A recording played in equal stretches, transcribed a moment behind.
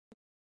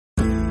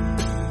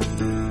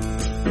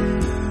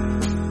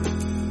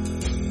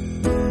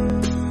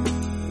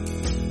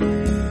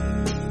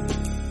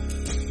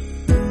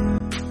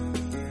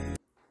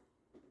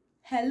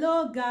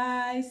Hello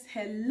guys,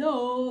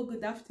 hello,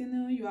 good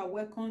afternoon. You are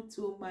welcome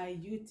to my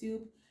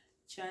YouTube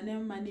channel.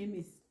 My name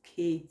is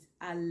Kate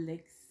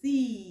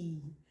Alexi.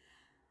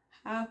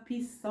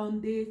 Happy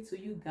Sunday to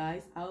you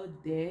guys out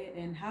there,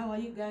 and how are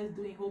you guys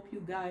doing? Hope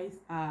you guys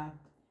are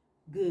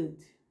good.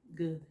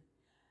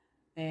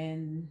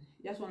 And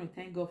just want to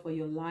thank God for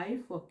your life,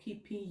 for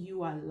keeping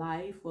you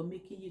alive, for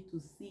making you to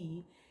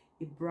see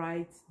a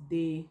bright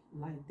day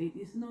like this.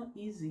 It's not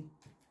easy.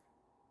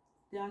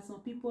 There are some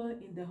people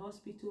in the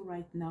hospital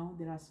right now.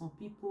 There are some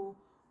people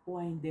who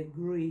are in the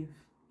grave.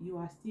 You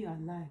are still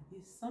alive.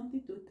 It's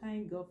something to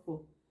thank God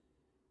for.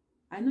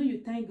 I know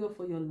you thank God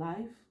for your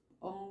life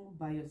all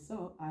by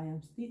yourself. I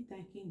am still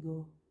thanking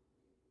God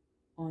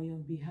on your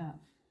behalf.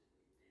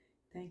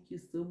 Thank you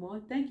so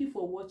much. Thank you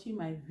for watching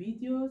my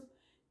videos.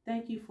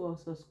 Thank you for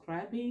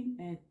subscribing.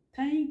 And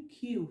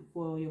thank you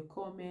for your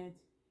comment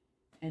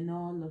and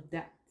all of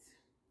that.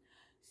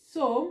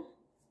 So,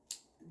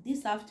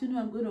 this afternoon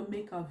I'm going to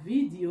make a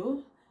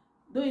video,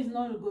 though it's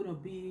not going to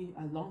be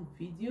a long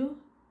video.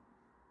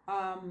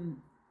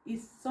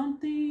 It's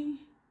something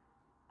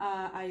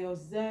I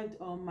observed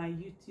on my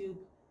YouTube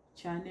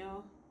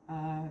channel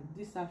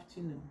this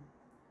afternoon.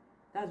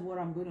 That's what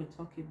I'm going to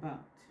talk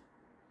about.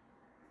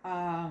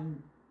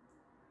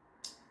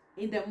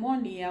 In the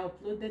morning I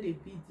uploaded a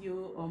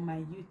video on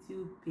my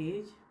YouTube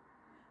page.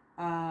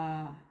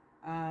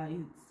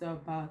 It's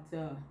about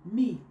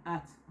me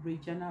at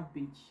Regina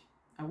Beach.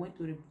 I went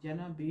to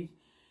Regina Beach,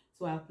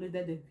 so I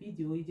uploaded the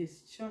video. It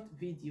is a short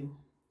video.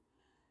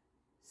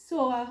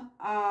 So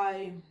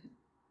I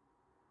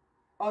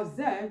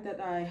observed that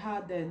I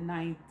had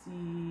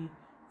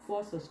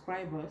 94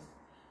 subscribers.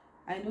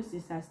 I know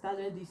since I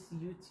started this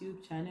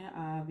YouTube channel,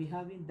 I'll be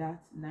having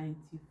that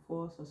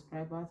 94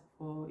 subscribers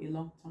for a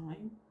long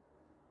time.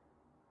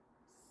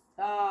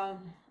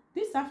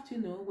 This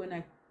afternoon, when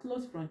I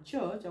closed from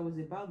church, I was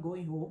about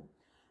going home.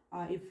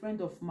 A friend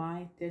of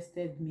mine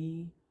texted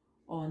me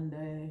on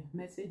the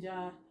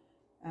messenger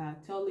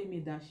telling me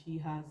that she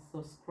has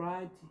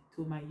subscribed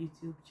to my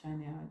YouTube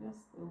channel. I just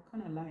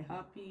kind of like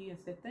happy and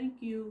said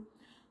thank you.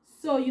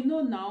 So you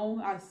know,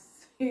 now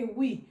as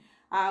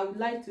I would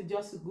like to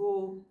just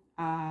go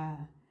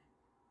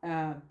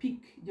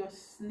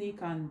just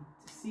sneak and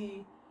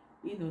see,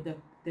 you know,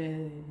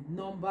 the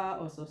number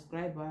of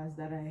subscribers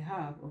that I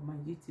have on my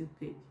YouTube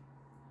page.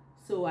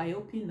 So I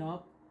open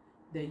up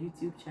the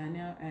YouTube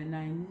channel and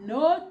I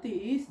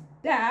noticed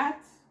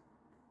that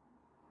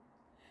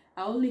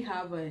I only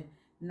have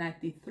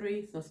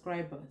 93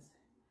 subscribers.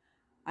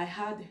 I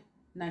had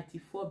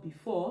 94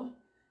 before.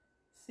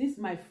 Since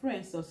my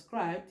friend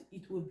subscribed,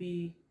 it will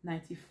be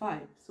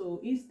 95. So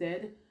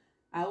instead,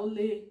 I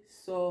only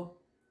saw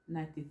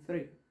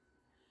 93.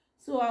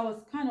 So I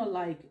was kind of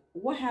like,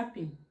 what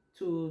happened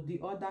to the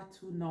other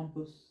two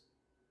numbers?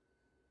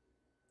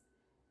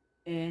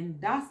 And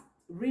that's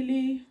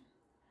really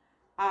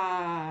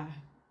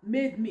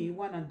made me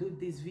want to do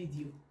this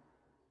video.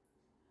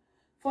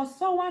 For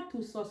someone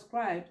to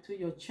subscribe to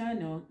your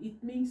channel,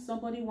 it means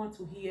somebody wants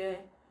to hear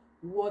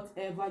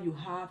whatever you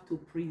have to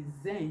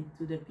present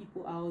to the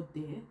people out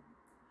there.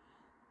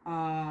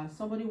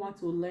 Somebody wants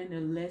to learn a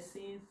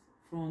lesson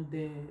from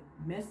the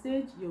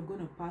message you're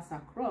going to pass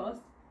across.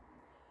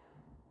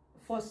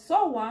 For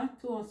someone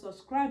to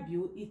unsubscribe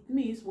you, it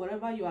means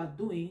whatever you are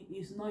doing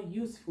is not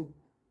useful.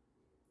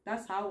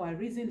 That's how I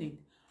reason it.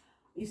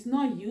 It's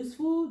not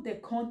useful. The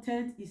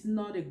content is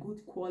not a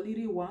good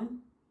quality one.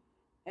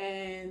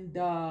 And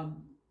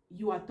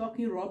you are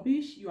talking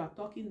rubbish, you are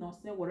talking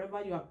nonsense,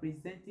 whatever you are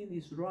presenting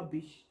is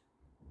rubbish.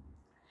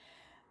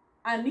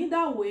 And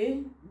either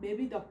way,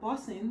 maybe the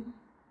person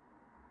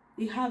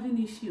is having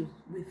issues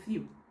with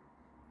you.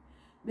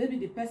 Maybe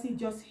the person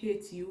just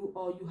hates you,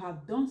 or you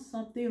have done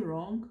something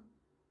wrong,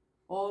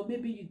 or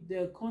maybe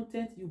the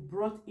content you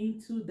brought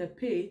into the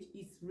page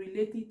is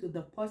related to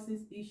the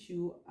person's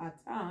issue at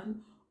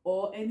hand,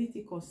 or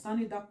anything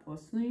concerning that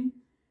person.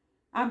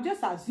 I'm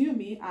just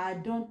assuming. I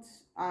don't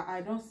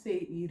say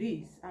it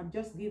is. I'm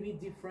just giving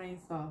different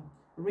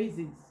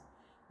reasons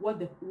what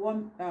the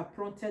one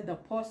prompted the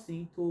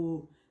person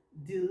to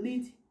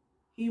delete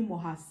him or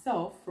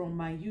herself from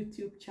my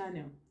YouTube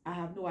channel. I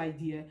have no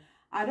idea.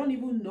 I don't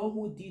even know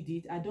who did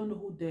it. I don't know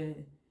who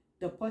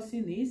the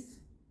person is.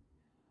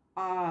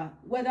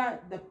 Whether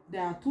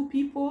there are two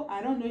people,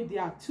 I don't know if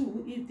there are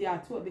two. If there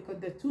are two, because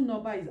the two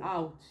number is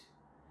out.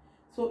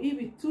 So if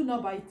it's two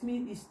number, it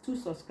means it's two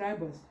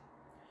subscribers.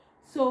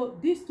 So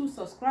these two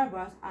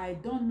subscribers, I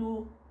don't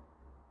know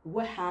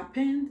what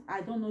happened.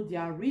 I don't know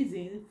their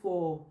reason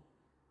for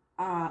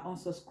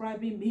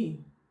unsubscribing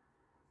me.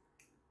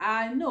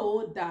 I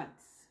know that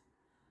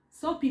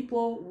some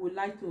people would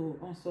like to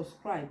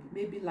unsubscribe.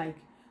 Maybe like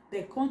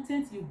the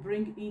content you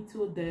bring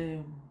into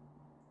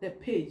the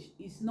page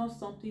is not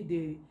something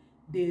they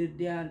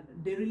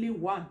really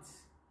want.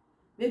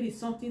 Maybe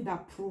something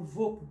that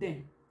provoked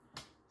them.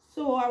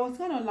 So I was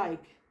kind of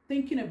like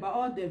thinking about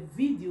all the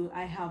video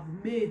I have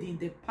made in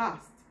the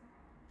past.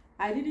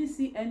 I didn't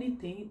see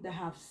anything that I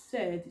have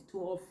said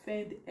to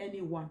offend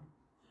anyone.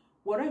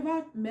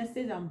 Whatever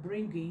message I'm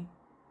bringing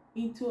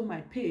into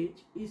my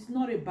page is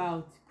not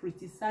about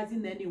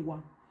criticizing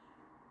anyone.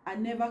 I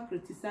never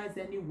criticize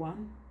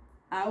anyone.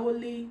 I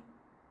only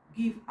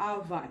give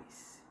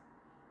advice.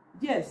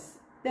 Yes,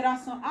 there are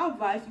some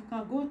advice you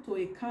can go to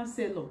a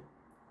counselor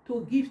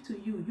to give to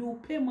you. You will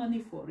pay money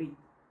for it.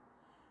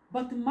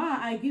 But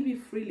I give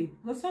it freely.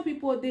 But some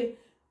people,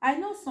 I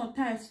know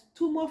sometimes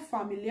too much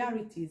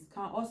familiarities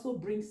can also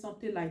bring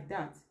something like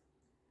that.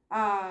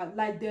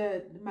 Like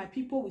my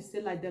people will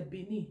say, like the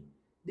Bini,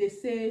 they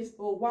say,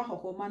 oh,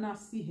 wahohomana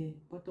sihe,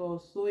 but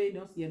also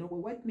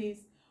what means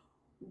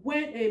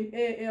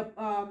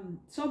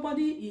when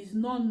somebody is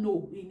not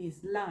known in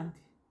his land,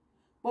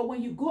 but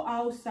when you go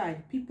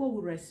outside, people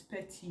will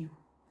respect you.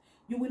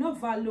 You will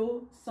not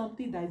value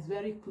something that is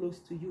very close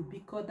to you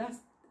because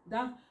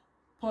that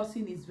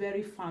person is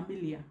very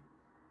familiar.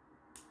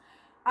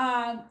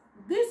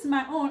 This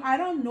my own, I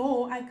don't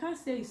know, I can't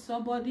say it's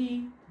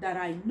somebody that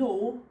I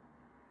know,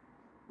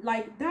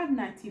 like that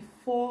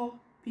 94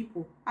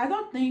 people. I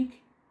don't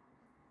think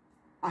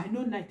I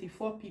know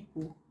 94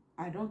 people.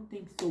 I don't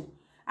think so.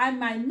 I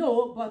might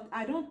know, but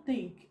I don't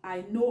think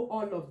I know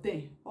all of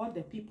them, all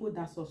the people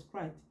that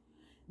subscribed.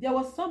 There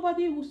was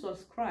somebody who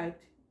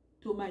subscribed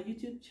to my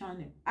YouTube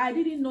channel. I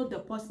didn't know the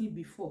person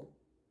before.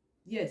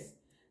 Yes,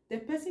 the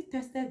person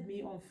texted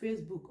me on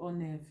Facebook,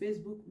 on a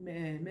Facebook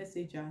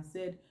Messenger, and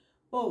said,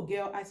 oh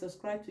girl, I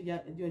subscribed to your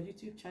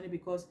YouTube channel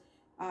because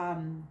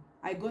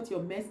I got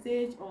your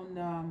message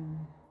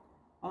on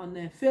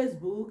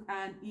Facebook,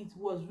 and it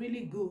was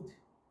really good.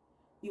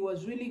 It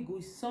was really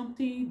good.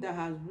 Something that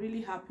has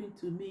really happened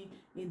to me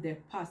in the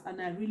past,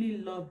 and I really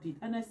loved it.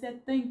 And I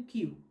said, thank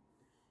you.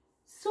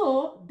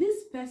 So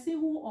this person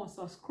who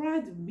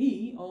unsubscribed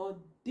me, or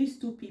these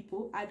two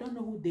people, I don't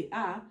know who they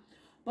are,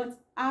 but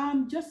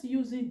I'm just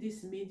using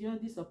this medium,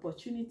 this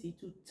opportunity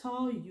to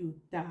tell you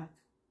that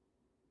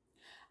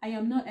I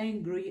am not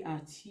angry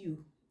at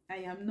you. I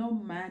am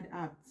not mad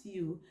at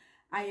you.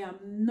 I am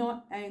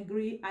not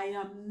angry. I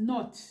am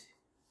not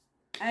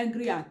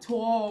angry at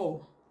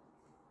all.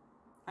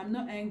 I'm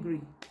not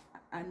angry.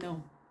 I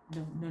know.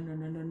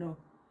 No.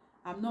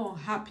 I'm not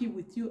happy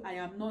with you. I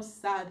am not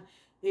sad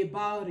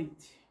about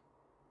it.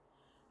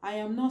 I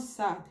am not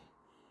sad.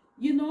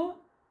 You know,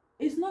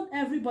 it's not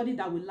everybody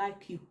that will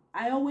like you.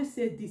 I always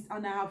say this,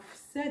 and I have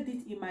said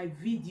it in my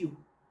video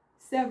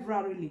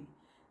severally,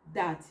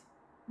 that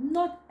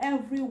not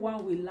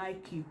everyone will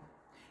like you.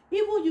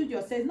 Even you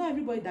yourself, not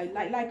everybody that you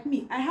like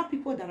me. I have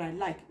people that I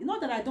like.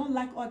 Not that I don't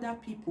like other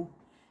people.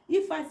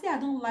 If I say I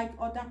don't like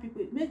other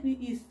people, it makes me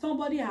is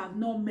somebody I have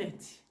not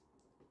met.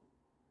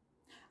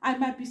 I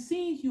might be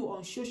seeing you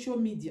on social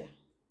media.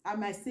 I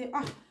might say,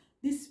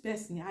 this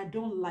person, I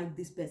don't like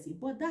this person.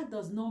 But that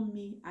does not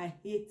mean I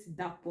hate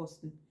that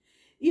person.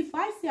 If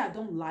I say I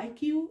don't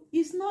like you,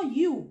 it's not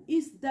you.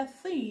 It's the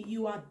thing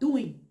you are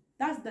doing.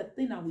 That's the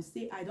thing I will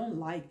say I don't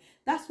like.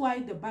 That's why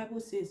the Bible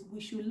says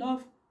we should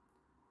love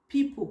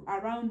people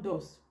around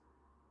us.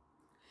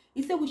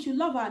 It said we should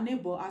love our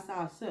neighbor as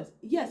ourselves.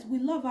 Yes, we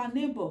love our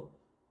neighbor.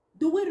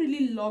 Do we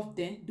really love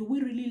them? Do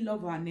we really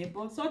love our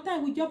neighbor?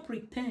 Sometimes we just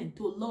pretend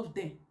to love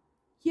them.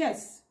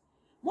 Yes,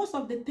 most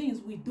of the things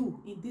we do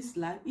in this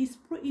life it's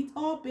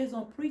all based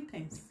on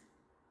pretense.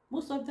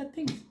 Most of the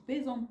things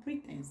based on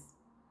pretense.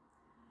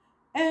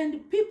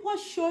 And people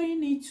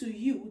showing it to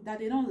you that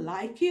they don't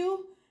like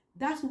you,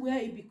 that's where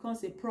it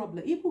becomes a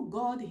problem. Even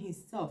God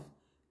himself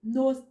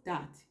knows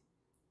that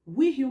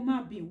we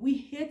human beings, we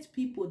hate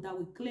people that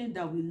we claim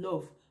that we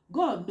love.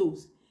 God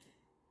knows.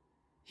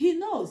 He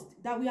knows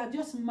that we are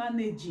just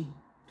managing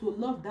to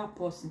love that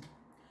person.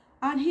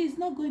 And he's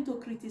not going to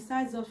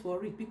criticize us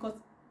for it because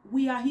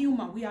we are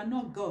human. We are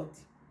not God.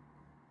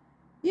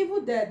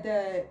 Even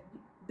the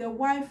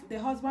wife, the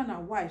husband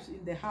and wives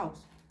in the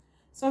house.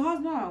 So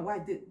husband and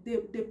wife,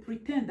 they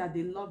pretend that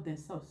they love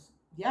themselves.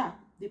 Yeah,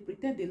 they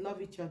pretend they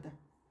love each other.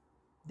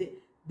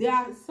 There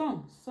are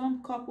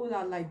some couples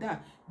are like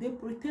that. They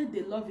pretend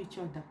they love each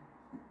other.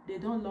 They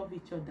don't love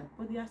each other,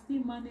 but they are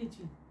still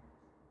managing.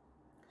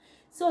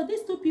 So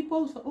these two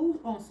people who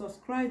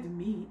unsubscribed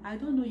me, I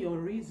don't know your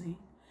reason.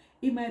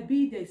 It might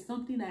be there's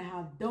something I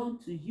have done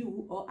to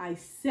you or I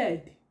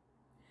said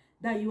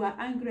that you are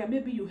angry.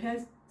 Maybe you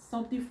heard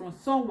something from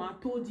someone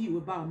told you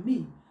about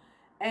me.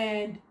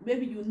 And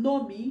maybe you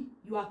know me,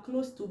 you are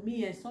close to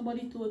me, and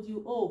somebody told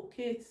you, oh,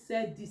 Kate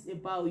said this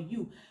about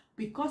you.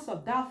 Because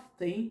of that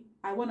thing,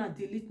 I want to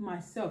delete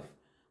myself.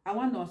 I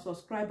want to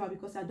unsubscribe her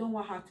because I don't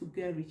want her to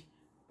get rich.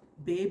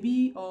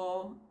 Baby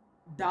or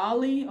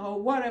darling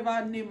or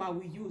whatever name I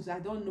will use, I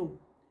don't know.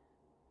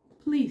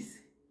 Please,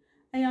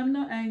 I am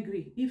not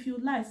angry. If you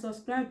like,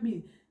 subscribe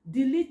me.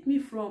 Delete me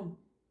from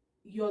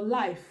your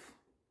life.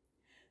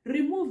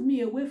 Remove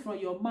me away from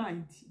your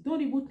mind.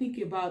 Don't even think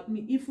about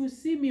me. If you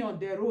see me on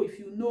the road, if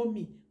you know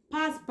me,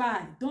 pass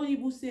by. Don't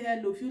even say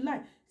hello. If you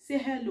like, say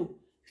hello.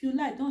 If you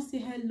like, don't say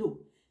hello.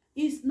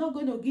 It's not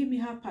going to give me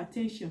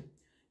hypertension.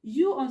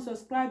 You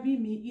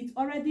unsubscribing me, it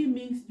already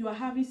means you are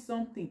having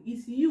something.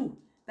 It's you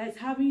that is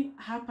having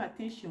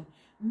hypertension.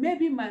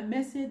 Maybe my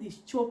message is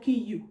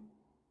choking you.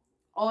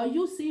 Or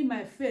you see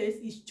my face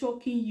is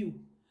choking you.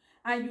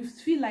 and you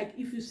feel like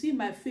if you see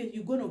my face,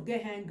 you're going to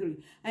get angry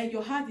and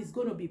your heart is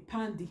going to be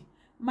pounding.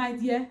 My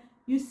dear,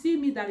 you see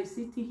me that is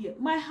sitting here,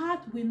 my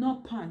heart will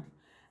not pound.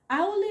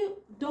 I only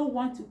don't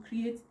want to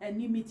create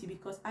enmity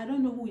because I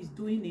don't know who is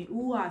doing it,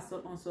 who has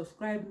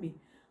unsubscribed me.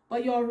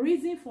 But your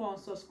reason for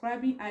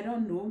unsubscribing, I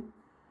don't know,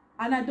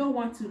 and I don't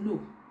want to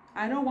know.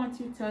 I don't want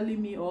you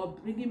telling me or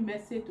bringing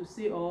message to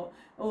say, oh,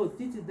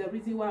 this is the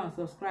reason why I'm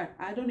subscribed.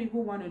 I don't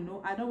even want to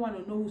know. I don't want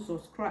to know who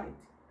subscribed.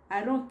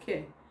 I don't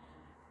care.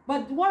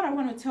 But what I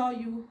want to tell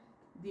you,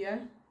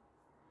 dear,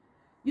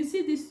 you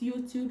see this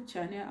YouTube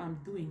channel I'm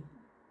doing.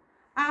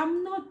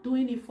 I'm not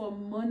doing it for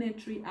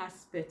monetary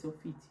aspect of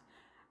it.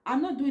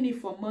 I'm not doing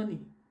it for money.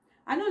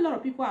 I know a lot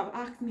of people have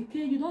asked me,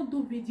 okay, you don't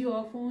do video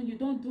often, you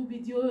don't do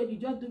video, you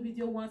just do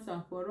video once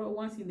and for all,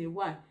 once in a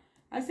while.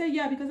 I said,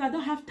 yeah, because I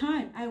don't have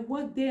time. I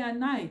work day and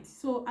night,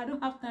 so I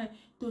don't have time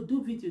to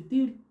do video.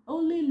 The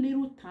only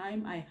little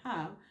time I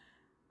have,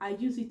 I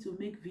use it to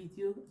make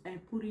video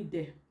and put it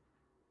there.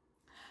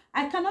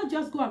 I cannot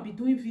just go and be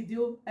doing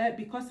video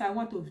because I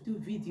want to do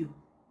video.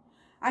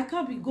 I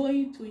can't be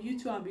going to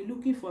YouTube and be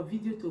looking for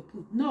video to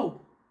put.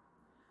 No.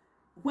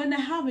 When I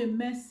have a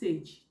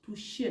message to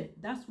share,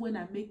 that's when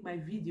I make my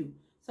video.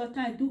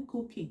 Sometimes I do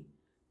cooking.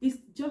 It's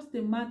just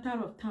a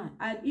matter of time.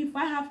 And if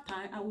I have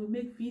time, I will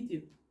make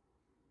video.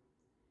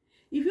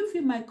 If you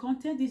feel my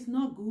content is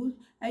not good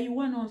and you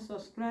want to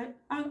unsubscribe,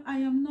 I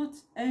am not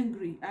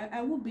angry.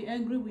 I won't be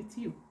angry with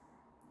you.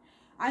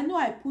 I know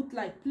I put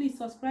like, please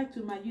subscribe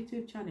to my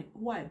YouTube channel.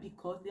 Why?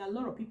 Because there are a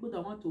lot of people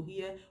that want to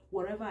hear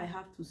whatever I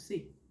have to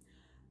say.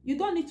 You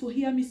don't need to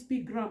hear me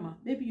speak grammar.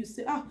 Maybe you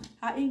say,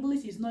 her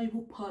English is not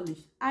even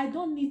polished. I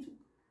don't need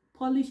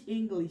polished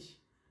English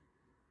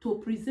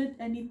to present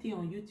anything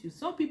on YouTube.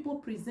 Some people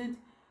present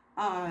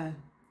a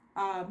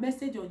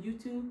message on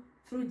YouTube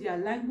through their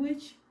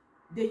language.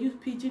 They use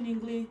pidgin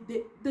English.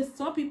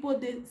 Some people,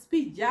 they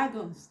speak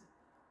jargons.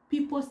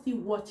 People still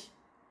watch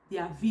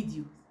their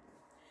videos.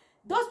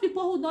 Those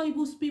people who don't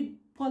even speak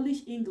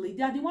polished English,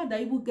 they are the ones that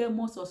even get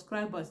more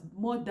subscribers,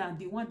 more than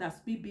the one that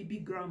speak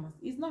big grammars.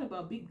 It's not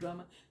about big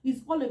grammar.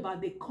 It's all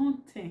about the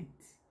content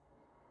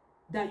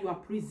that you are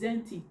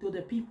presenting to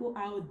the people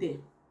out there.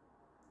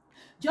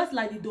 Just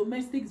like the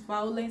domestic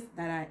violence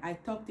that I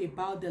talked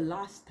about the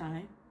last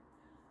time.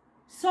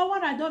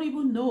 Someone I don't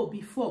even know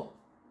before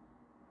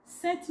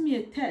sent me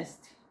a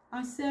text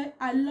and said,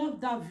 I love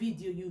that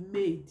video you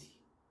made.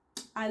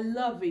 I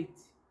love it.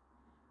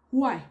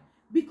 Why?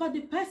 Because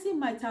the person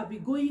might have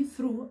been going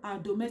through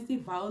domestic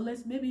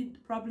violence.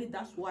 Probably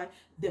that's why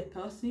the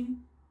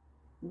person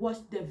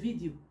watched the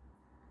video.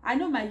 I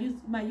know my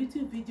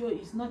YouTube video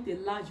is not a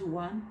large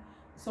one.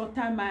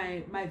 Sometimes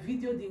my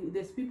video,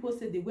 there's people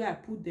say the way I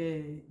put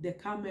the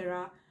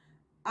camera,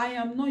 I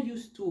am not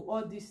used to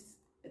all these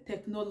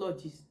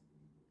technologies.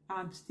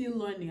 I'm still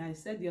learning. I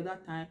said the other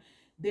time,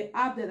 the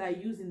app that I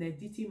use in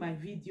editing my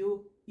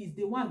video is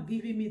the one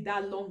giving me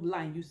that long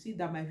line. You see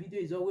that my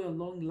video is always a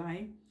long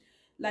line.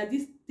 Like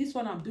this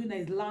one I'm doing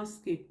is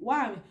landscape.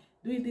 Why I'm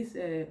doing this,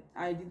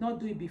 I did not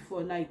do it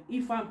before. Like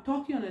if I'm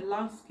talking on a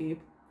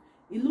landscape,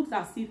 it looks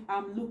as if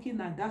I'm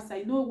looking at that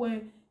side. You know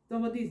when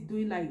somebody is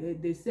doing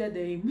like they said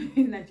in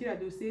Nigeria,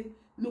 they say,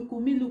 look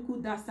me, look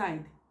that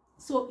side.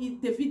 So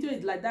the video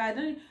is like that.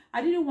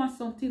 I didn't want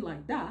something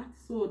like that.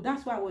 So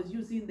that's why I was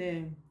using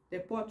the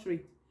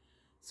portrait.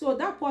 So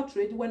that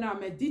portrait, when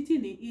I'm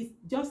editing it, it's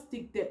just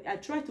stick there. I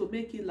try to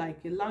make it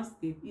like a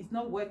landscape. It's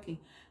not working.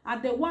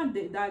 And the one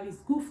that is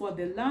good for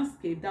the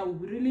landscape, that will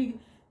really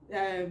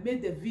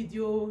make the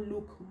video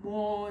look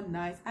more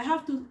nice, I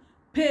have to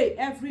pay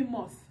every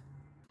month.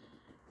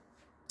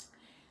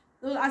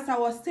 So as I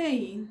was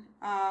saying,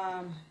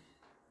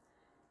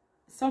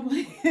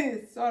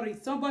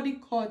 somebody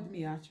called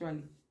me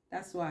actually.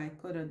 That's why I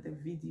called on the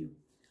video.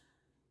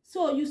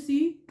 So you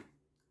see,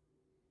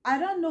 I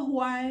don't know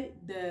why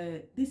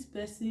these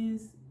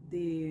persons,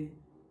 they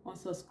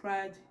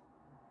unsubscribed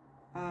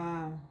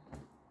from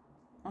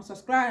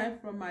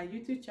my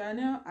YouTube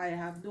channel. I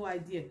have no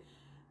idea,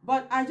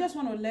 but I just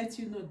want to let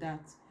you know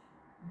that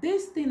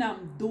this thing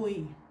I'm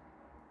doing,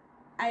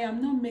 I am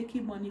not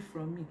making money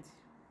from it,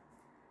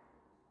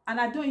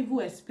 and I don't even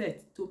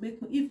expect to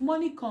make money. If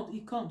money comes,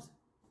 it comes.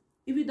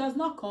 If it does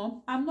not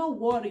come, I'm not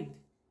worried.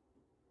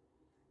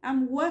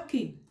 I'm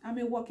working. I'm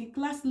a working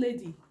class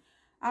lady.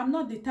 I'm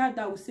not the type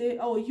that will say,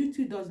 oh,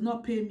 YouTube does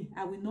not pay me,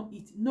 I will not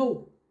eat.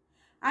 No.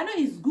 I know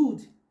it's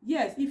good.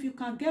 Yes, if you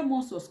can get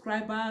more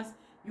subscribers,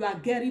 you are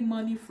getting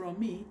money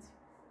from it,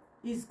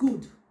 it's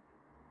good.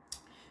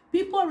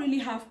 People really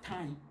have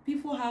time.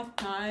 People have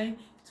time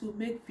to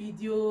make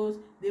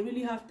videos. They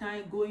really have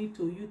time going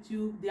to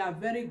YouTube. They are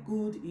very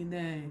good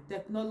in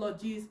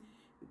technologies,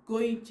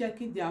 going,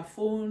 checking their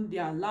phone,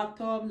 their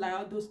laptop, like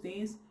all those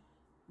things.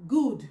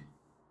 Good.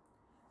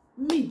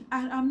 Me,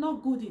 I'm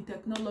not good in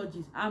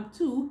technologies. I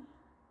don't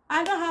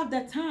have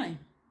the time.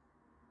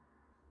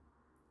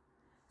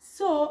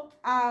 So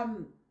I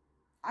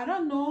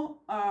don't know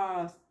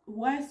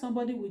why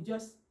somebody will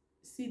just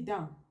sit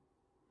down.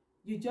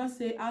 You just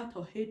say out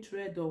of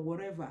hatred or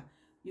whatever,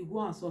 you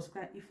go and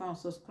subscribe. If I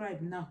unsubscribe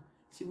now,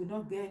 she will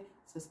not get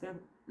subscriber.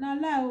 Now,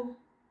 now,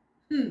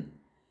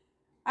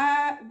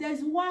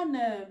 there's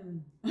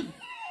one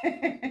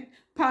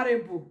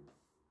parable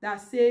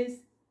that says,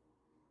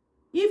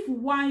 if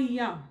one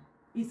yam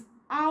is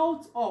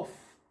out of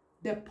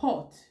the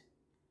pot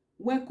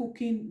when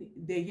cooking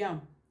the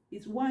yam,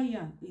 it's one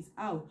yam is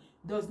out,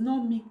 does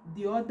not mean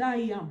the other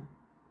yam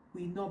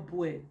will not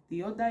boil,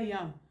 the other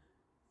yam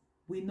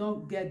will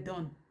not get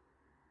done.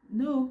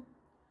 No,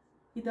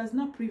 it does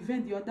not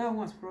prevent the other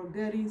ones from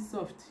getting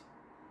soft.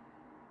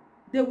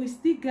 They will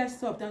still get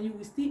soft and you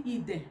will still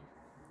eat them.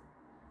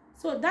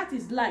 So that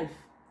is life.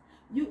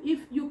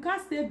 If you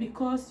can't say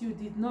because you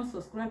did not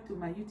subscribe to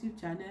my YouTube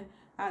channel,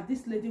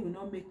 this lady will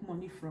not make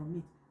money from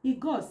it. If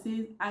God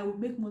says I will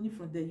make money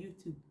from the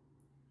YouTube,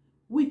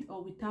 with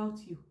or without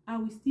you, I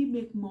will still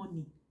make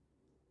money.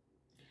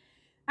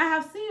 I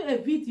have seen a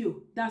video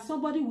that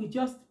somebody will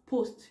just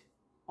post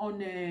on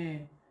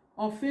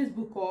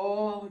Facebook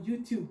or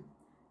YouTube.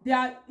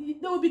 They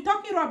will be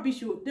talking rubbish.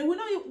 They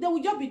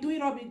will just be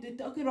doing rubbish,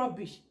 talking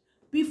rubbish.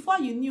 Before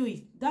you knew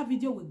it, that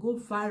video will go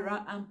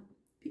viral and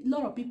a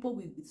lot of people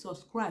will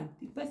subscribe.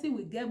 The person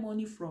will get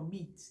money from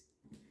it.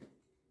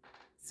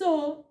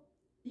 So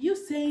you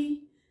say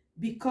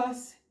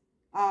because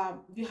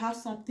you have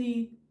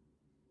something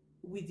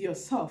with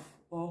yourself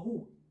or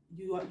who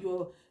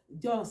you're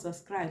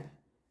unsubscribe.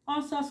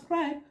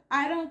 Unsubscribe,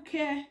 I don't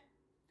care.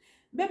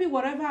 Maybe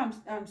whatever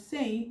I'm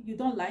saying, you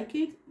don't like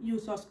it, you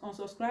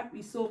unsubscribe,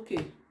 it's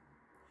okay.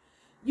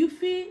 You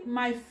feel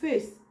my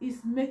face is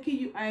making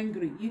you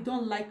angry. You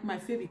don't like my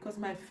face because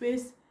my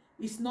face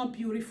is not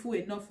beautiful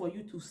enough for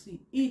you to see.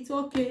 It's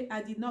okay.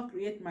 I did not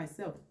create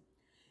myself.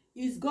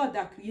 It's God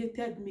that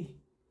created me.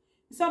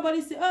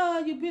 Somebody say, oh,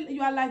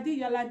 you are like this,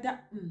 you are like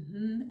that.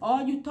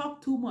 Or you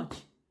talk too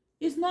much.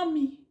 It's not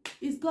me.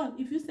 It's God.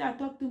 If you say I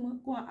talk too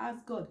much, go and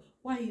ask God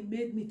why he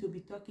made me to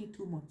be talking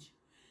too much.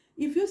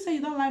 If you say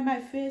you don't like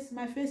my face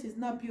is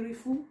not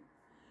beautiful,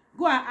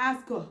 go and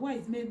ask God why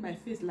he's made my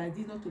face like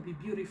this not to be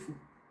beautiful.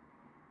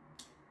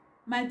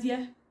 My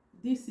dear,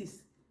 this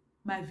is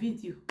my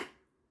video.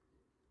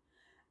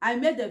 I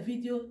made a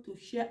video to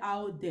share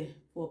out there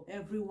for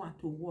everyone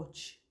to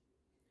watch,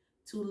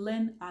 to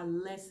learn our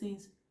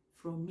lessons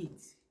from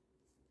it.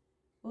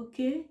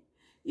 Okay?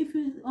 If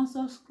you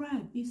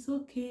unsubscribe, it's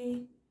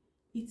okay.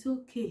 It's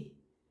okay.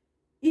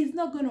 It's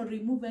not going to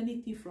remove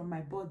anything from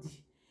my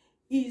body.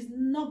 It's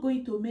not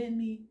going to make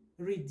me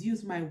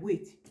reduce my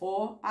weight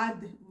or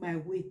add my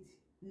weight.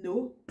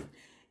 No.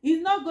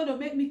 It's not going to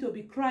make me to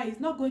be crying. It's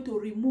not going to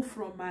remove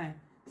from my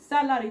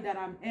salary that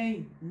I'm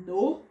earning.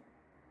 No.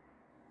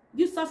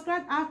 You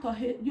subscribe out of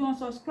hate, you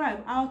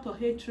unsubscribe out of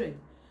hatred.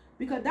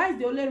 Because that is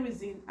the only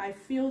reason I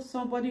feel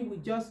somebody will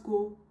just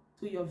go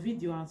to your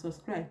video and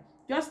subscribe.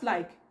 Just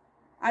like,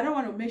 I don't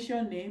want to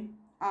mention name.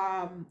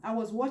 I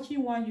was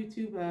watching one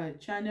YouTube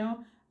channel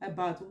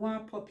about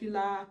one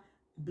popular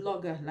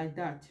blogger like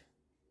that.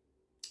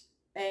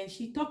 And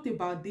she talked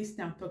about this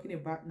thing I'm talking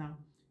about now.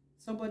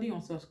 Somebody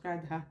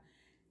unsubscribed her.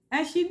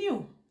 And she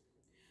knew.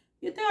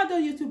 You think other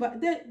YouTubers,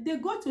 they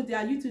go to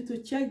their YouTube to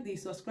check the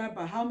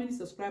subscriber, how many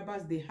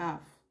subscribers they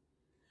have.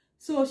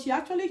 So she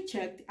actually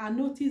checked and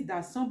noticed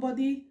that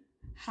somebody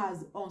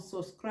has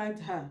unsubscribed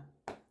her.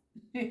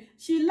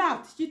 She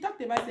laughed. She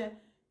talked about it.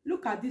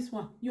 Look at this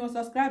one. You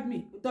unsubscribed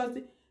me.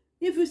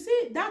 If you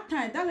see that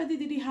time, that lady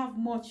didn't have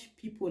much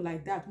people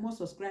like that, more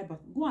subscribers.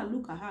 Go and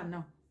look at her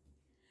now.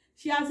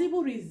 She has even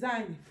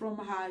resigned from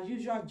her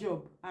usual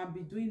job and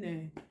be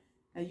doing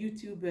a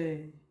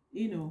YouTube,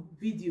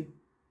 video.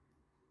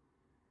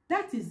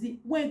 That is it.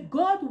 When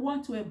God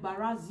wants to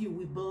embarrass you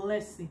with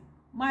blessing,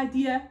 my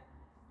dear,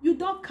 you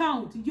don't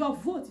count. Your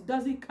vote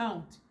doesn't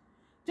count.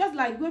 Just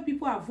like when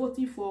people are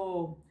voting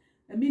for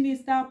a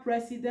minister,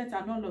 president,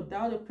 and all of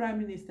that, all the prime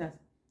ministers.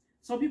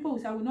 Some people will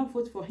say, I will not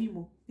vote for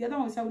him. The other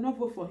one will say, I will not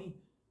vote for him.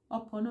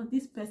 Upon all,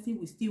 this person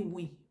will still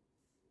win.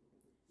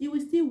 He will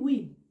still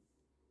win.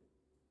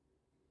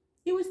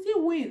 He will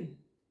still win.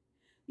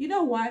 You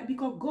know why?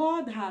 Because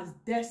God has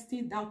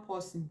destined that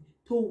person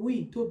to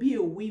win, to be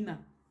a winner.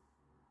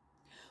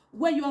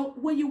 When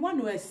you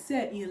want to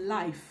excel in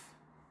life,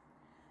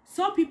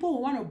 some people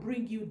will want to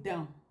bring you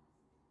down,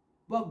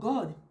 but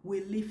God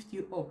will lift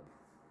you up.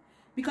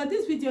 Because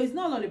this video is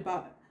not all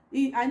about.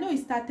 I know it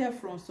started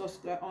from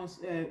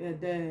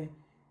the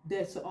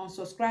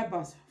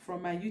unsubscribers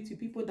from my YouTube,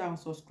 people that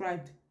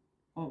unsubscribed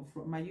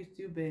from my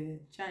YouTube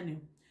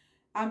channel.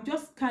 I'm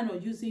just kind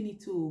of using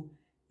it to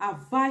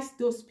advise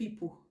those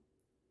people,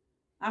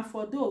 and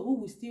for those who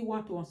will still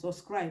want to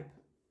unsubscribe,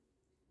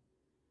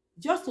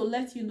 just to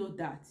let you know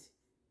that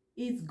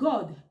it's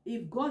God.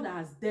 If God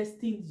has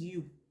destined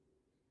you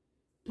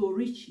to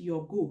reach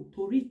your goal,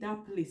 to reach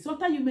that place,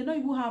 sometimes you may not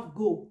even have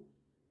goal.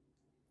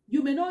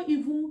 You may not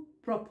even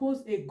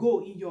propose a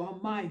goal in your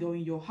mind or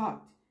in your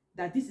heart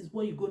that this is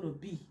what you're going to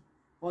be,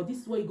 or this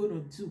is what you're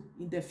going to do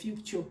in the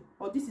future,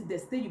 or this is the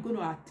state you're going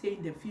to attain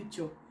in the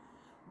future.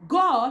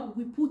 God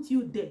will put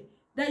you there.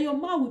 Then your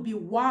mind will be,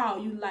 wow,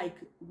 you like,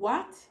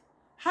 what?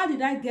 How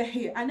did I get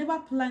here? I never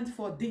planned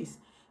for this.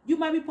 You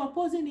might be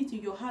proposing it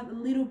in your heart a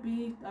little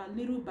bit,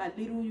 little by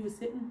little. You will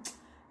say,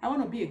 I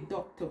want to be a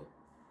doctor.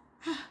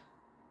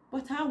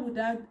 But how would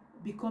I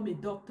become a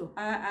doctor?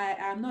 I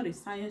am not a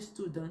science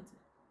student.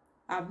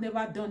 I've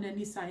never done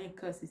any science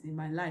courses in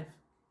my life.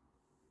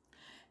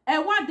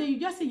 And one day you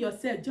just see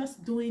yourself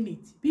just doing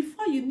it.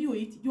 Before you knew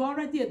it, you're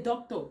already a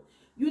doctor.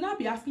 You'll not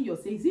be asking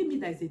yourself, is it me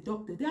that is a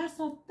doctor? There are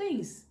some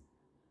things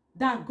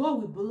that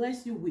God will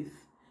bless you with.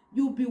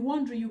 You'll be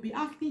wondering, you'll be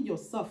asking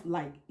yourself,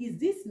 like, is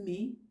this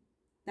me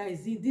that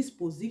is in this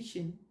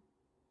position?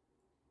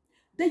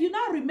 Then you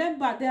now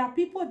remember there are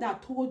people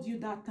that told you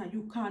that time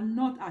you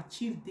cannot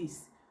achieve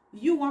this.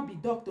 You want to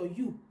be doctor,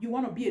 you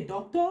want to be a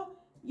doctor?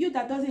 You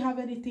that doesn't have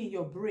anything in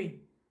your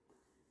brain.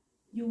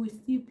 You will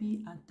still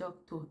be a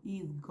doctor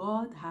if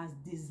God has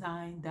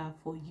designed that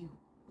for you.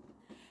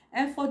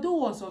 And for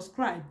those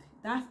unsubscribed,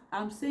 that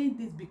I'm saying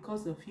this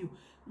because of you.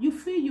 You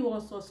feel you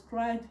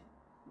unsubscribed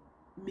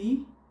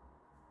me,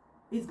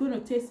 it's going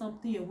to take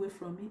something away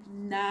from me.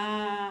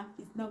 Nah,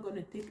 it's not going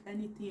to take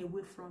anything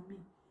away from me.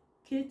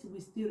 Kate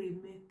will still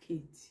remain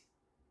Kate.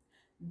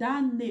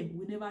 That name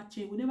will never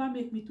change. Will never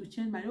make me to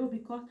change my name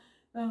because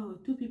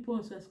 2 people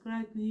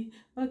unsubscribed me.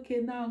 Okay,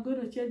 now I'm going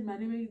to change my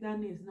name. That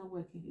name is not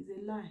working. It's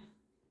a lie.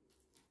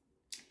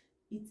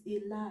 It's a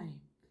lie.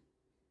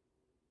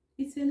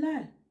 It's a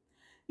lie.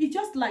 It's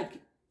just like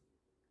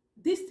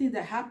this thing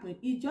that happened.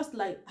 It's just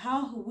like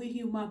how we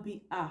human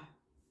beings are.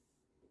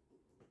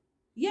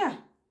 Yeah,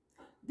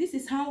 this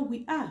is how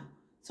we are.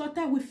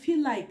 Sometimes we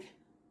feel like,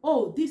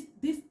 oh, this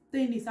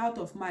thing is out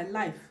of my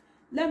life.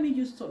 Let me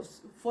use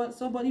for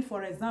somebody,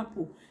 for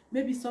example.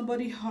 Maybe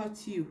somebody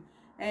hurt you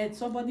and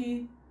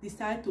somebody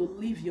decide to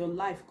live your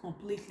life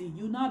completely.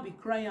 You now be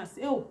crying and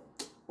say, oh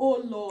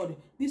Lord,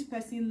 this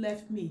person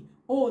left me.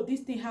 Oh, this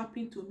thing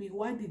happened to me.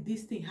 Why did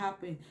this thing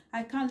happen?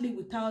 I can't live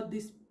without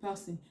this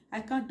person. I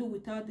can't do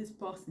without this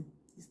person.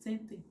 The same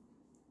thing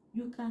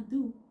you can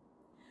do.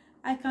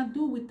 I can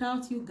do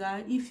without you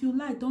guys. If you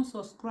like, don't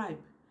subscribe.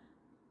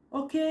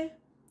 Okay?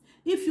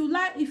 If you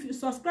like, if you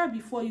subscribe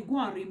before you go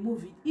and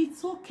remove it,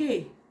 it's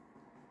okay.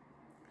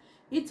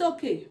 It's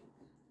okay.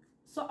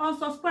 So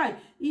unsubscribe.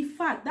 In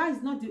fact, that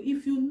is not the,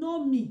 if you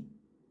know me,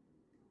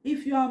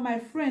 if you are my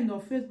friend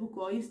on Facebook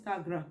or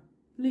Instagram,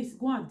 please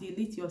go and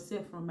delete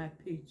yourself from my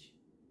page.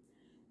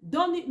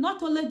 Don't,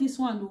 not only this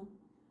one, no,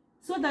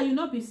 so that you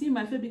not be seeing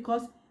my face,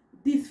 because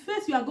this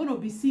face you are going to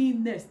be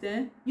seeing next,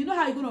 you know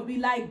how you're going to be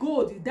like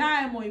gold,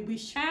 diamond, it'll be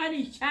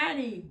shiny,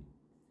 shiny.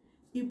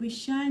 It'll be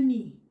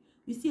shiny.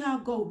 You see how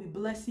God will be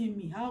blessing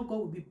me, how God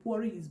will be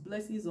pouring his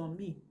blessings on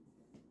me.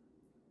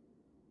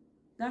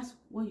 That's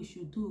what you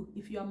should do.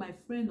 If you are my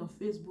friend on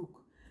Facebook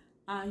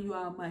and you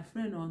are my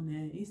friend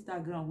on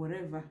Instagram,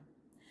 wherever.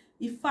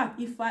 In fact,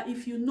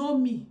 if you know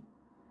me,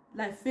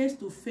 like face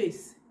to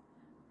face,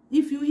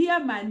 if you hear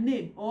my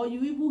name or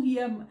you even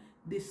hear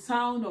the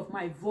sound of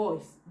my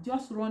voice,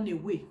 just run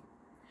away,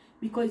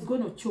 because it's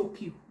going to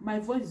choke you. My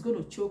voice is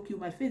going to choke you.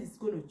 My face is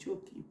going to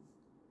choke you.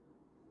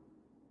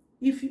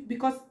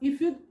 Because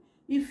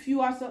if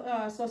you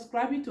are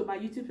subscribing to my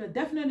YouTube channel,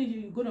 definitely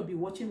you're going to be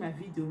watching my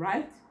video,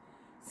 right?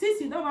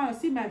 Since you don't want to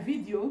see my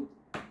video,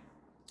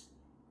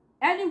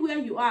 anywhere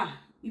you are,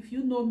 if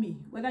you know me,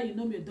 whether you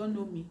know me or don't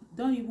know me,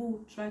 don't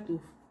even try to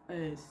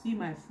see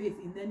my face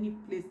in any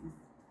places.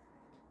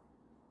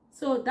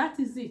 So that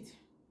is it.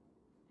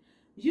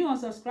 You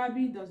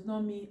unsubscribing does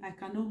not mean I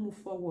cannot move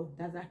forward,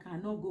 that I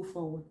cannot go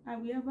forward. I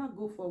will ever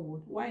go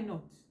forward. Why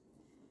not?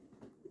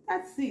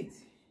 That's it.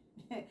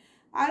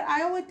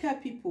 I always tell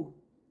people,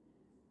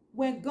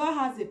 when God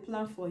has a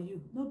plan for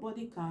you,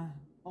 nobody can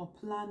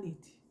unplan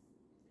it.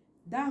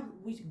 That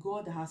which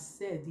God has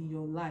said in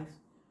your life,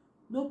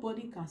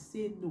 nobody can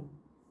say no.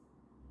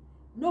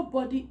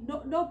 Nobody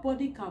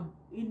can,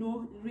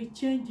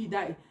 rechange it.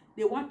 That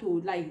they want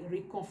to like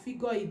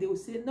reconfigure it. They will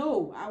say,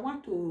 no, I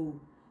want to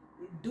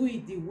do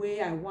it the way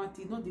I want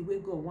it, not the way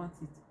God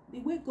wants it. The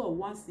way God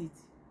wants it,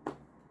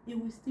 it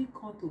will still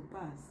come to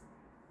pass.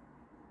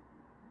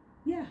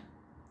 Yeah.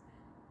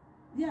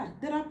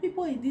 There are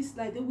people in this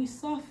life, they will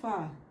suffer.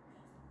 A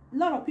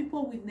lot of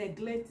people will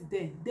neglect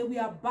them. They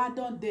will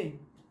abandon them.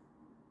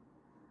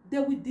 They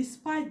will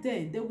despise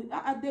them. They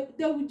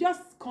will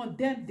just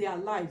condemn their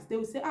lives. They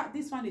will say,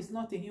 this one is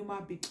not a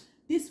human being.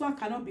 This one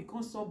cannot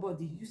become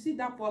somebody. You see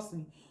that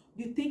person,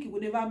 you think he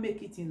will never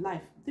make it in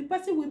life. The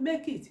person will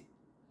make it.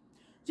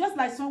 Just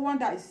like someone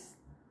that is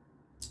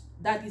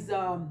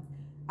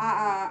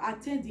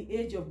attain the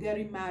age of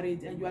getting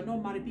married and you are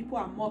not married, people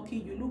are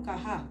mocking you. Look at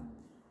her.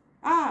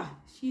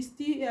 She's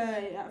still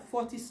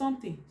 40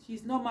 something.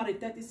 She's not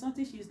married. 30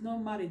 something. She's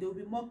not married. They'll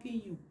be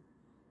mocking you.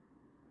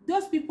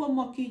 Those people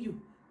mocking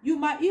you. You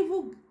might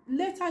even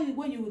later,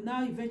 when you will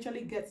now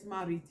eventually get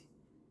married,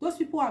 those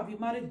people have been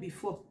married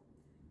before.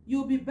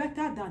 You'll be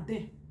better than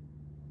them.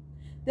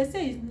 They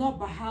say it's not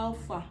by how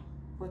far,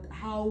 but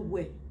how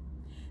well.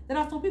 There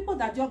are some people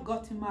that just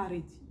got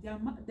married.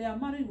 Their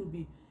marriage will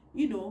be,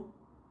 it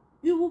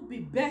will be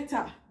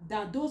better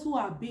than those who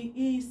have been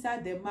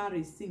inside the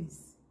marriage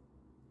since.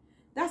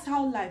 That's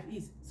how life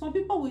is. Some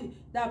people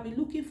that have been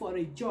looking for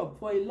a job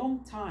for a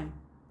long time,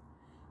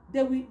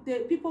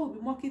 the people will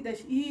be mocking that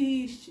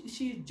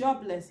she's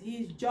jobless, he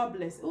is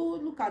jobless. Oh,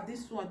 look at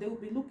this one. They will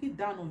be looking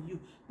down on you.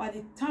 By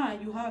the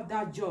time you have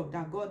that job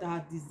that God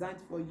has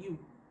designed for you,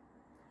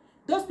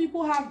 those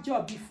people have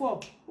job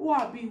before who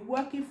have been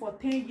working for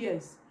 10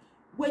 years.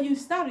 When you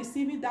start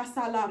receiving that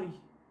salary,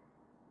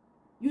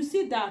 you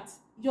see that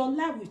your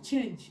life will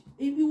change.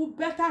 It will be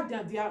better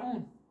than their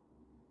own.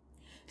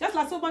 Just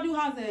like somebody who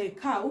has a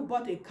car, who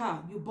bought a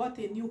car, you bought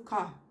a new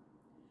car,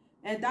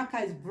 and that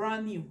car is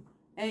brand new,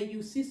 and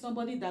you see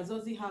somebody that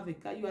doesn't have a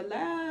car, you are like,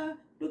 ah,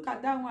 look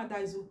at that one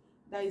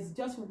that is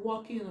just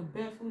walking on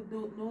barefoot,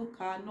 no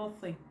car,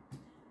 nothing.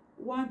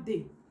 One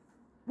day,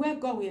 when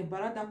God will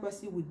embarrass that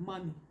person with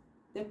money,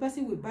 the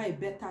person will buy a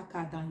better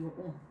car than your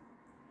own.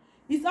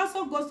 It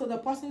also goes to the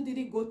person who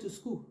didn't go to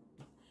school.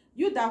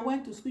 You that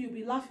went to school, you'll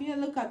be laughing, hey,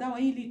 look at that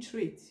one,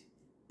 illiterate.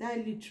 That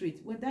illiterate.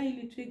 When that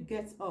illiterate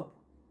gets up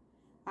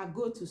and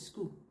go to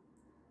school,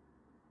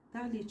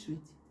 that illiterate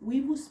will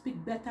even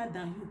speak better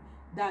than you.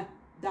 That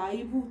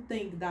even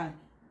think that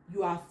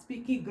you are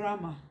speaking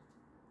grammar.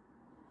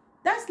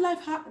 That's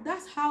life.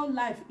 That's how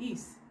life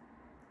is.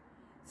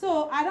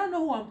 So I don't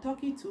know who I'm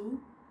talking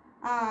to.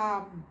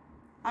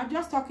 I'm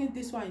just talking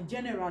this one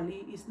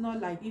generally. It's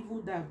not like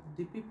even that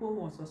the people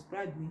who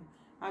unsubscribe me.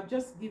 I'm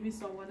just giving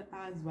someone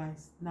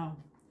advice now.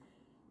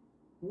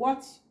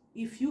 What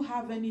if you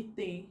have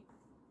anything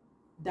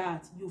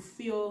that you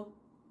feel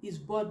is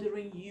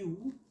bothering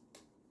you?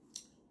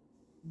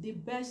 The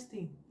best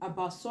thing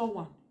about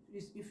someone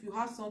is, if you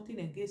have something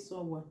against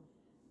someone,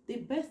 the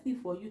best thing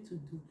for you to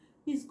do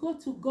is go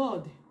to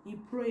God in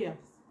prayers.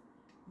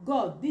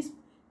 God, this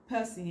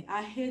person,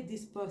 I hate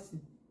this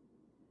person.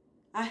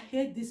 I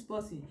hate this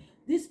person.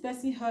 This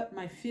person hurt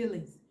my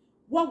feelings.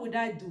 What would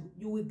I do?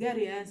 You will get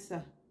the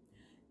answer.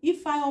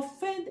 If I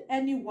offend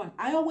anyone,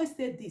 I always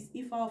say this,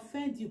 if I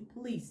offend you,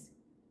 please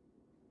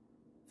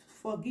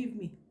forgive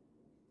me.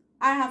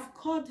 I have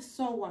called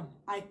someone.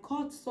 I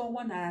called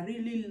someone I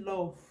really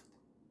loved.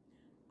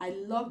 I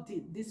loved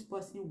this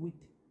person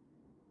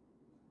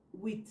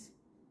with,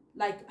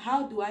 like,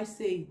 how do I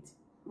say it?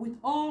 With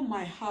all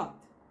my heart.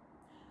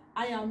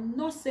 I am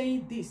not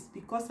saying this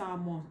because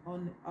I'm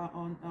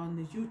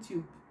on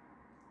YouTube,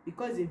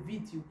 because it's a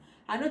video.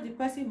 I know the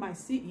person might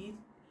see it,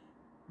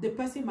 the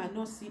person might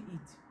not see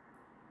it.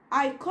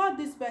 I called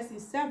this person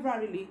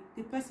severally.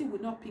 The person will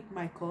not pick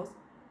my calls.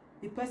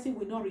 The person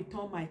will not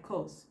return my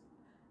calls.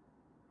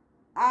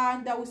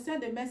 And I will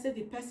send a message,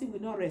 the person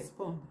will not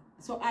respond.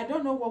 So I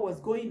don't know what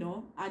was going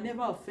on. I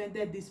never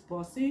offended this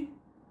person.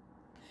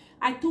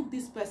 I took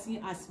this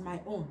person as my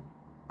own,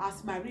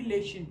 as my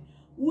relation,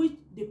 which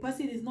the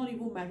person is not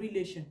even my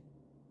relation.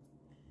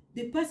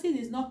 The person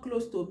is not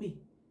close to me.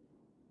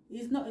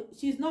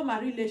 She's not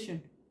my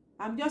relation.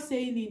 I'm just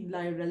saying it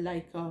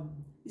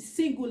it's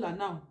singular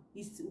now.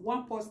 It's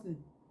one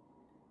person.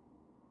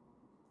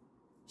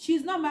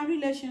 She's not my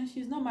relation.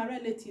 She's not my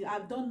relative. I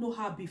don't know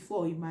her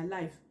before in my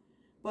life.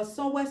 But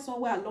somewhere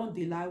along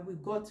the line, we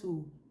got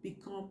to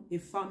become a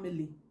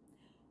family.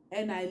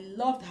 And I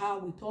loved her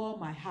with all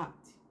my heart.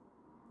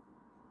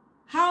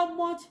 How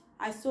much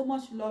I so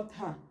much loved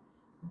her.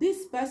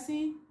 This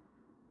person,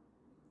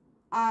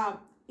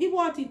 even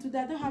until today,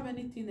 I don't have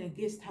anything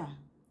against her.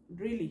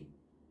 Really.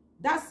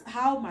 That's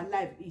how my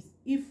life is.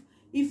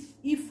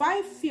 If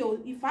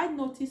I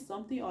notice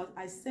something or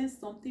I sense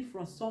something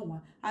from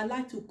someone, I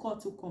like to call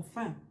to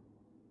confirm.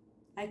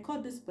 I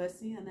called this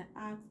person and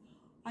I asked,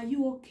 are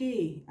you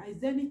okay? Is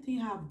there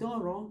anything I have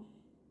done wrong?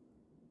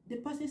 The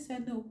person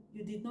said, no,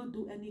 you did not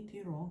do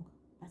anything wrong.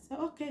 I said,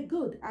 okay,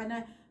 good.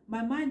 And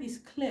my mind is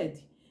cleared.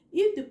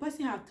 If the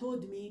person had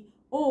told me,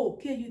 oh,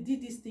 okay, you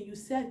did this thing, you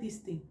said this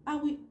thing, I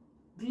will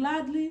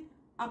gladly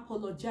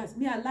apologize.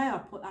 Me, I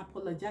like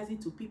apologizing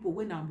to people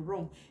when I'm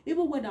wrong,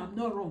 even when I'm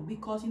not wrong,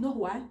 because you know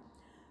why?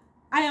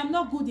 I am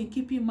not good in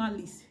keeping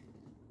malice.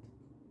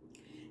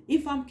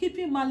 If I'm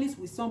keeping malice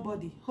with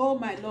somebody, oh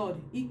my Lord,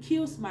 it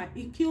kills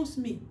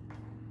me.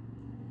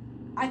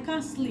 I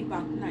can't sleep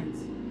at night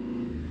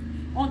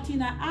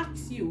until I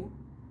ask you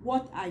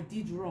what I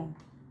did wrong.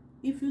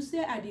 If you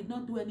say I did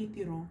not do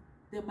anything wrong,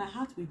 then my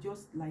heart will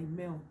just like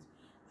melt.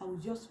 I will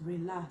just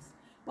relax.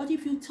 But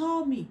if you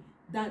tell me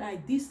that I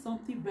did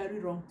something very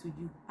wrong to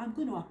you, I'm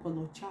going to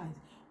apologize.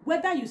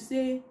 Whether you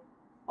say,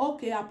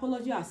 okay,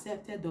 apology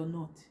accepted or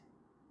not,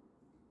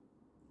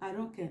 I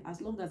don't care.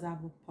 As long as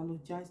I've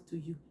apologized to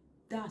you,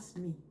 that's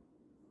me.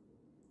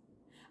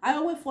 I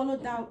always follow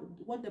that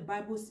what the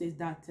Bible says,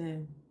 that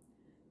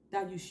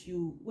that you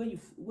should, when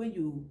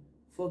you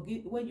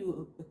forgive, when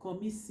you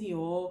commit sin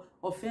or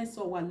offend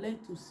someone, learn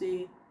to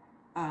say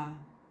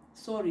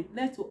sorry,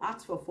 learn to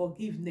ask for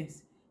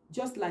forgiveness.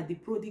 Just like the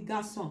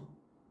prodigal son,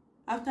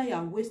 after he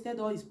had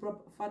wasted all his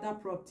father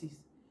properties,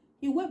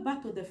 he went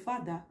back to the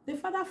father. The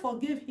father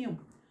forgave him.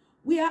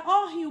 We are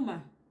all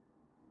human.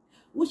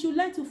 We should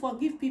learn to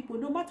forgive people,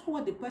 no matter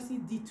what the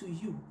person did to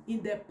you,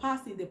 in the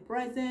past, in the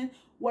present,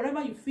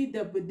 whatever you feel,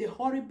 the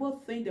horrible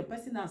thing the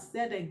person has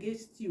said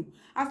against you.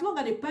 As long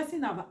as the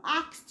person have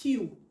asked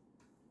you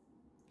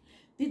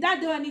Did I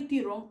do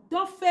anything wrong?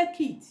 Don't fake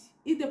it.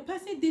 If the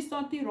person did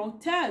something wrong,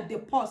 tell the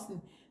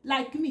person.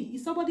 Like me,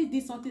 if somebody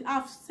did something,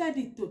 I've said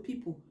it to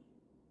people.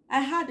 I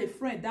had a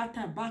friend that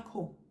time back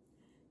home.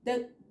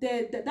 That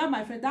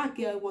my friend, that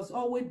girl was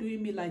always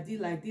doing me like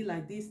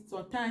this.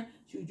 Sometimes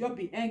she would just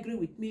be angry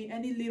with me.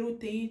 Any little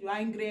thing, you're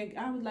angry.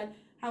 I was like,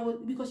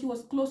 because she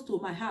was close to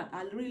my heart.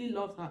 I really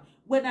love her.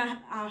 When I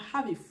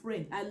have a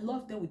friend, I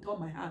love them with all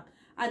my heart.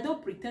 I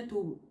don't pretend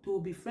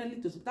to be friendly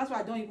to them. That's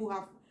why I don't even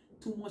have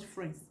too much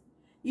friends.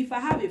 If I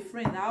have a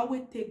friend, I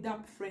always take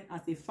that friend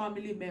as a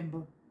family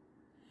member.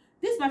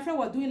 This my friend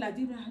was doing like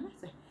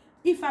this.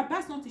 If I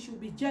buy something, she will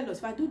be jealous.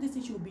 If I do this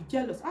thing, she will be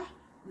jealous.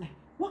 Like,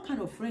 what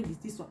kind of friend is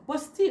this one? But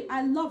still,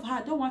 I love her.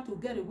 I don't want to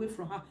get away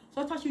from her.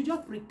 Sometimes she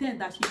just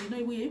pretend that she will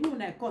not, even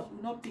when I call, she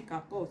will not pick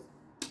her calls.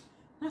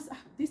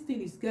 This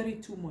thing is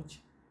getting too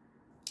much.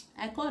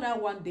 I called her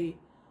one day.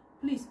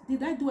 Please,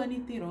 did I do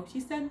anything wrong?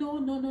 She said, no,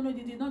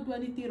 you did not do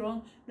anything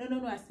wrong.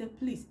 No. I said,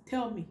 please,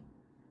 tell me.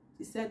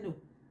 She said, no.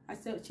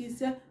 She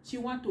said she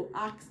want to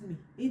ask me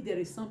if there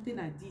is something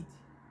I did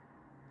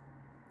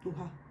to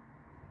her.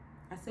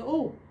 I said,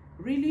 oh,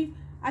 really?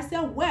 I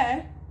said,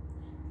 well,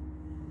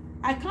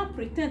 I can't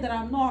pretend that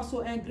I'm not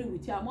also angry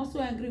with you. I'm also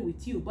angry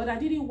with you, but I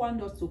didn't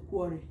want us to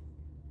quarrel.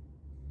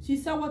 She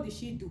said, what did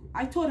she do?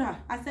 I told her,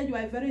 I said, you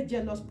are a very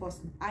jealous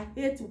person. I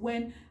hate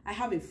when I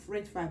have a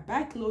friend. If I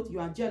buy clothes, you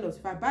are jealous.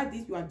 If I buy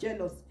this, you are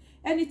jealous.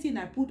 Anything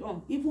I put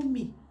on, even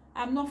me,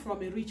 I'm not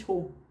from a rich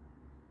home.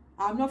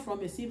 I'm not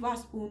from a silver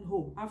spoon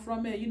home. I'm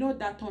from a, you know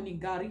that Tony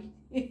Gary?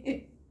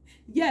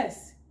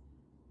 Yes,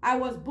 I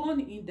was born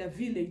in the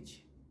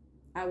village.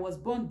 I was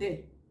born there.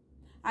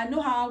 I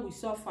know how we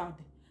suffered.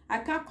 I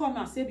can't come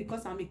and say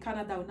because I'm in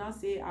Canada, I will not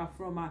say I'm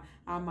from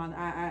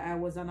I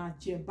was an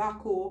Ajay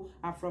Bako,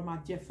 I'm from a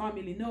Ajay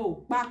family.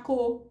 No,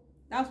 Bako,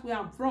 that's where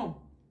I'm from.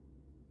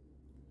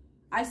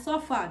 I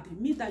suffered,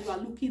 me that you are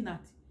looking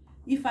at.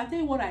 If I tell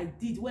you what I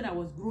did when I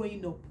was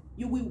growing up,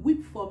 you will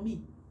weep for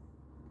me.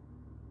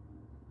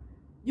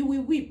 You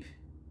will weep.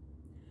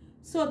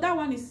 So that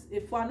one is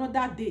for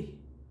another day.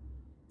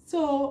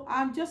 So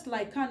I'm just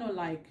like kind of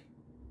like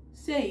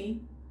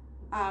saying,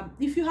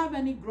 if you have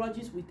any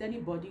grudges with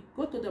anybody,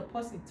 go to the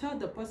person, tell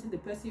the person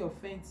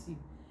offends you.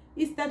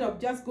 Instead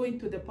of just going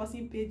to the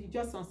person page, you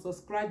just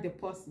unsubscribe the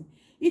person.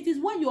 It is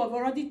when you have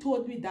already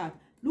told me that,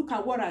 look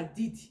at what I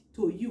did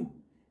to you,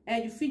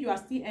 and you feel you are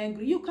still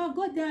angry, you can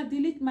go there and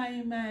delete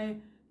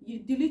you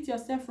delete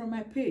yourself from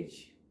my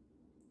page.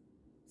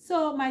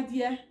 So my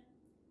dear,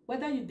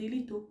 whether you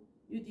delete or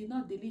you did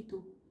not delete,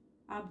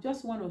 I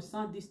just want to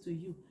sound this to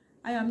you.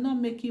 I am not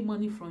making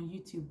money from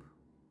YouTube.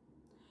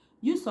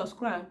 You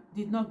subscribe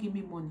did not give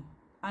me money,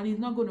 and it's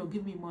not going to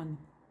give me money.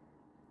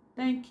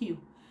 Thank you.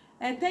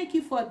 And thank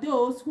you for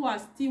those who are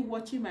still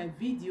watching my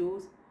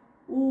videos,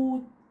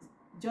 who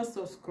just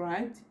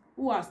subscribed,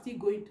 who are still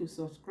going to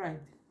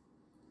subscribe.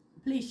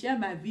 Please share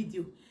my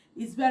video.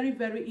 It's very,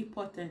 very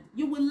important.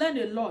 You will learn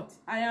a lot.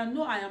 I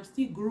know I am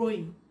still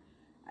growing.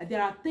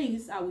 There are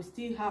things I will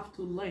still have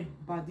to learn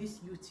about this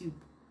YouTube.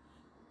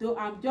 Though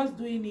I'm just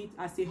doing it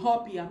as a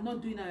hobby. I'm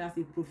not doing it as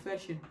a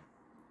profession.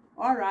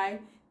 All right.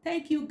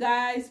 Thank you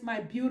guys, my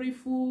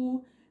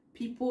beautiful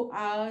people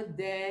out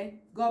there.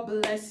 God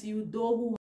bless you. Those who